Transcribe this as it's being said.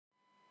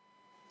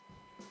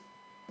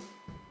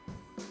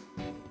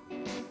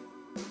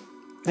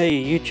Hey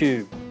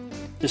YouTube,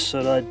 just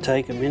thought I'd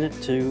take a minute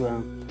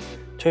to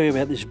tell you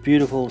about this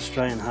beautiful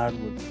Australian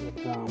hardwood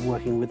that I'm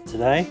working with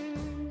today.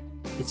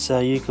 It's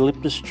a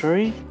eucalyptus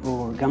tree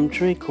or a gum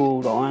tree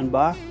called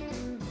ironbark,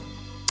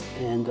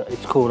 and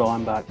it's called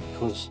ironbark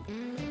because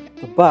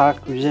the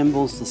bark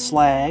resembles the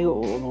slag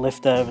or the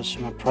leftovers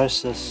from a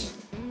process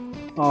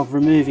of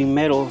removing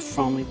metal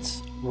from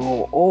its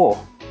raw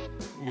ore.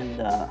 And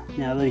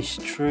now these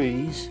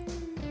trees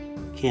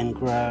can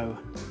grow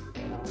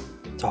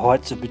to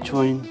heights of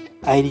between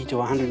 80 to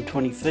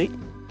 120 feet.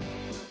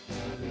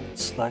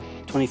 It's like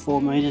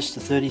 24 metres to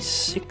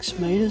 36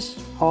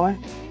 metres high,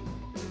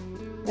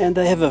 and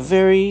they have a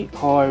very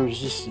high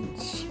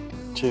resistance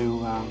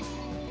to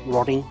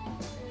rotting,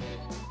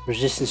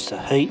 resistance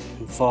to heat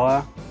and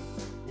fire,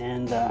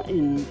 and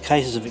in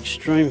cases of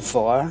extreme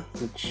fire,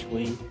 which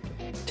we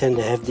tend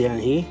to have down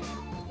here,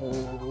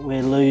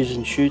 where leaves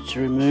and shoots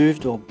are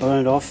removed or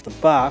burnt off, the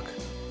bark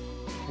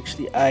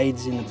actually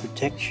aids in the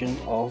protection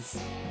of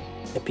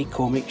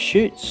epicormic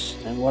shoots.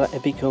 And what are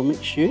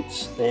epicormic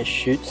shoots? They're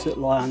shoots that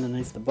lie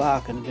underneath the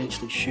bark and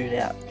eventually shoot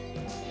out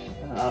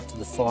after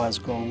the fire's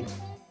gone.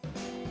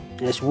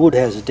 This wood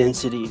has a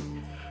density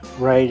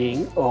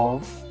rating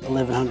of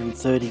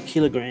 1130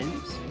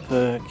 kilograms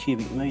per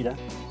cubic metre.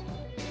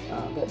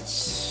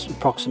 That's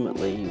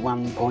approximately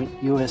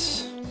 1.2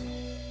 US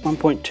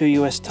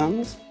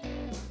tonnes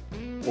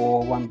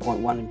or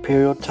 1.1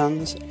 imperial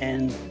tonnes,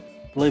 and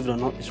believe it or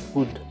not, this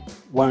wood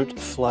won't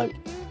float.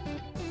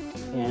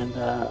 And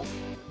a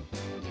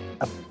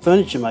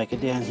furniture maker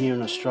down here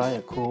in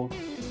Australia called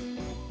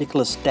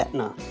Nicholas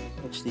Datner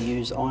actually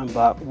used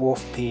ironbark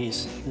wharf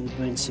piers that have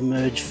been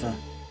submerged for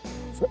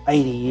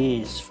 80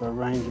 years for a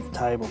range of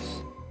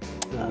tables.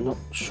 Not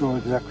sure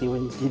exactly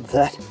when he did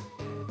that,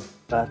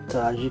 but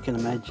as you can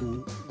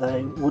imagine,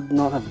 they would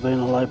not have been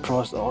a low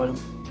priced item.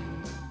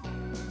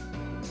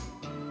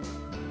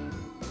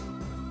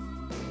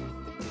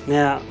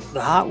 Now,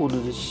 the heartwood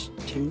of this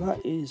timber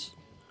is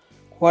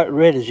quite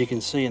red, as you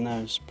can see in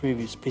those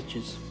previous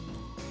pictures,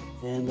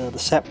 and the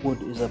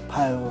sapwood is a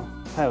pale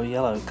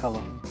yellow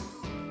colour.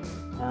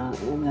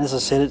 And as I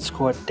said, it's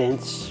quite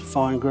dense,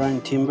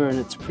 fine-grained timber, and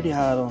it's pretty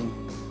hard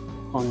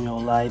on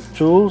your lathe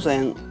tools,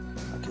 and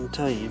I can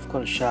tell you, you've got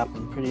to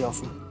sharpen pretty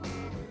often.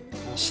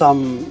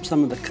 Some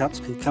of the cuts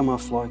can come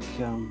off like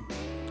a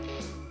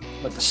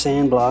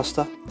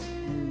sandblaster,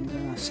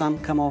 and some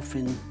come off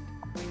in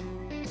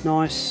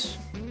nice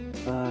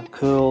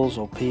curls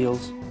or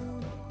peels.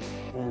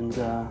 And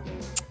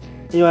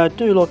anyway, I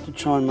do like to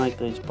try and make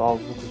these bowls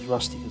look as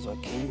rustic as I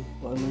can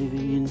by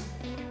leaving in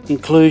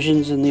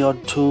inclusions and the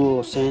odd tool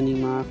or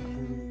sanding mark.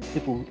 And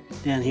people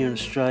down here in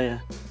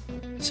Australia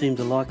seem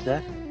to like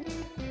that.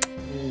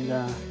 And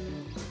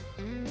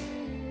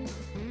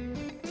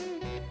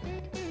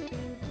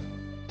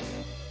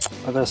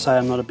like I say,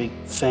 I'm not a big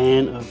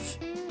fan of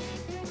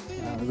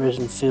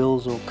resin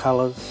fills or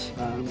colours.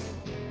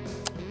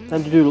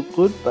 They do look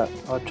good, but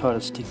I try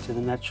to stick to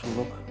the natural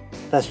look.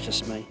 That's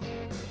just me.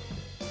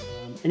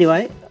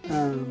 Anyway,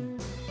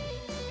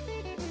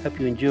 hope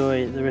you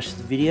enjoy the rest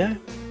of the video.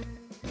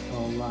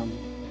 I'll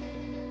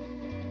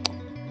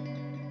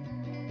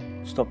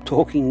stop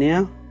talking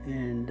now,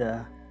 and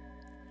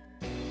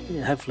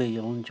yeah, hopefully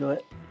you'll enjoy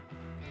it.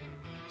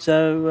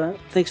 So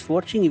thanks for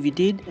watching if you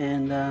did,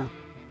 and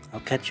I'll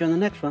catch you on the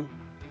next one.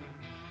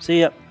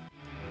 See ya.